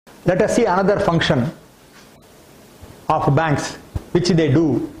Let us see another function of banks which they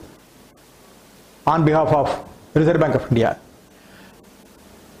do on behalf of Reserve Bank of India.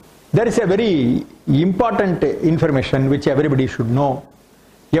 There is a very important information which everybody should know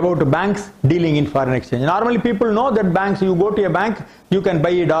about banks dealing in foreign exchange. Normally people know that banks, you go to a bank, you can buy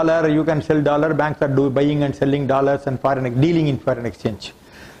a dollar, you can sell dollar, banks are buying and selling dollars and dealing in foreign exchange.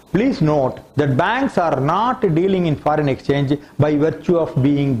 Please note that banks are not dealing in foreign exchange by virtue of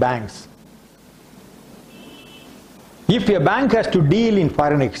being banks. If a bank has to deal in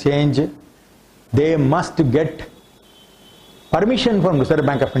foreign exchange, they must get permission from Reserve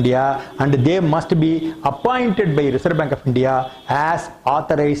Bank of India and they must be appointed by Reserve Bank of India as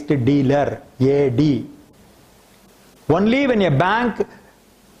authorized dealer, AD. Only when a bank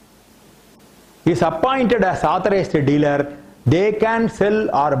is appointed as authorized dealer, they can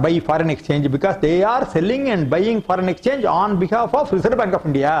sell or buy foreign exchange, because they are selling and buying foreign exchange on behalf of Reserve Bank of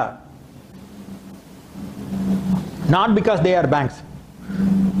India, not because they are banks.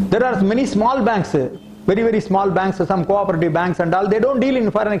 There are many small banks, very small banks, some cooperative banks and all, they don't deal in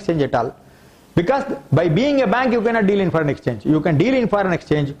foreign exchange at all. Because by being a bank, you cannot deal in foreign exchange. You can deal in foreign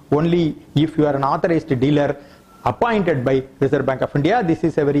exchange only if you are an authorized dealer appointed by Reserve Bank of India. This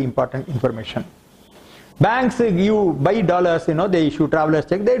is a very important information. Banks, you buy dollars, they issue traveler's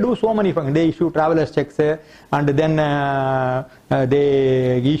check. They do so many things. They issue traveler's checks and then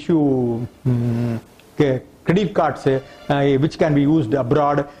they issue credit cards which can be used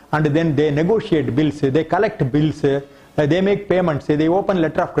abroad, and then they negotiate bills, they collect bills, they make payments, they open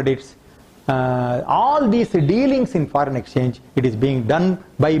letter of credits. All these dealings in foreign exchange, it is being done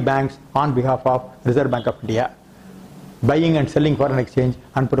by banks on behalf of Reserve Bank of India. Buying and selling foreign exchange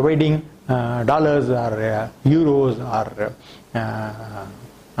and providing dollars or euros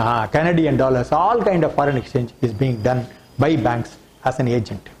or Canadian dollars, all kind of foreign exchange is being done by banks as an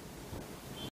agent.